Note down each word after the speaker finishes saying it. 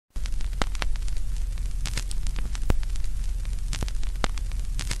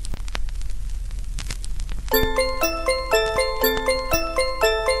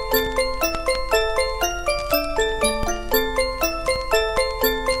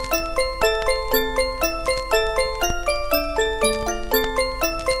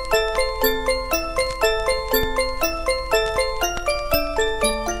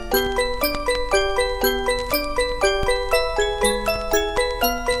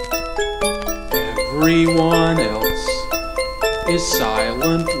Everyone else is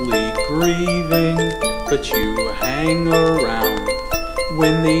silently grieving, but you hang around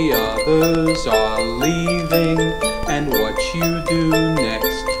when the others are leaving. And what you do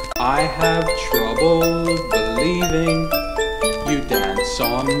next, I have trouble believing. You dance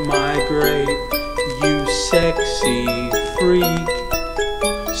on my grave, you sexy freak.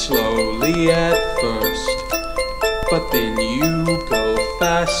 Slowly at first, but then you go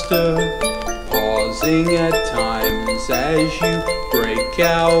faster, pausing at times as you break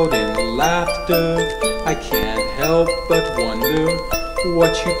out in laughter. I can't help but wonder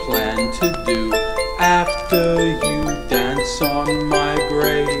what you plan to do after you dance on my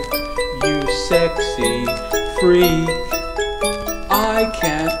grave, you sexy freak. I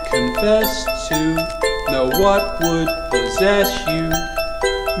can't confess to know what would possess you.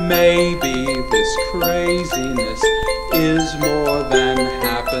 Maybe this craziness is more than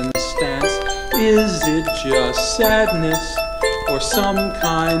happenstance. Is it just sadness or some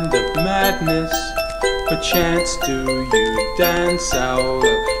kind of madness? Perchance do you dance out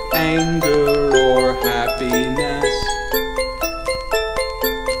of anger or happiness?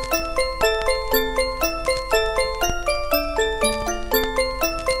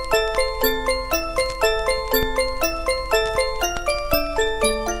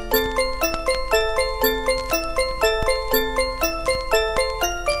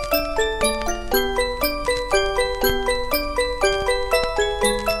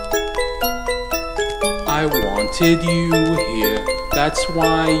 I wanted you here, that's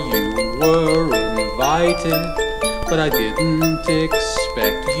why you were invited. But I didn't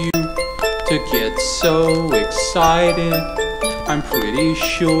expect you to get so excited. I'm pretty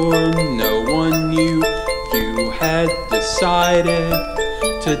sure no one knew you had decided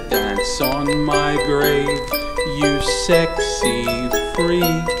to dance on my grave, you sexy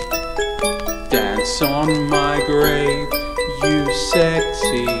freak. Dance on my grave, you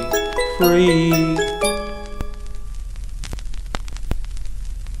sexy freak.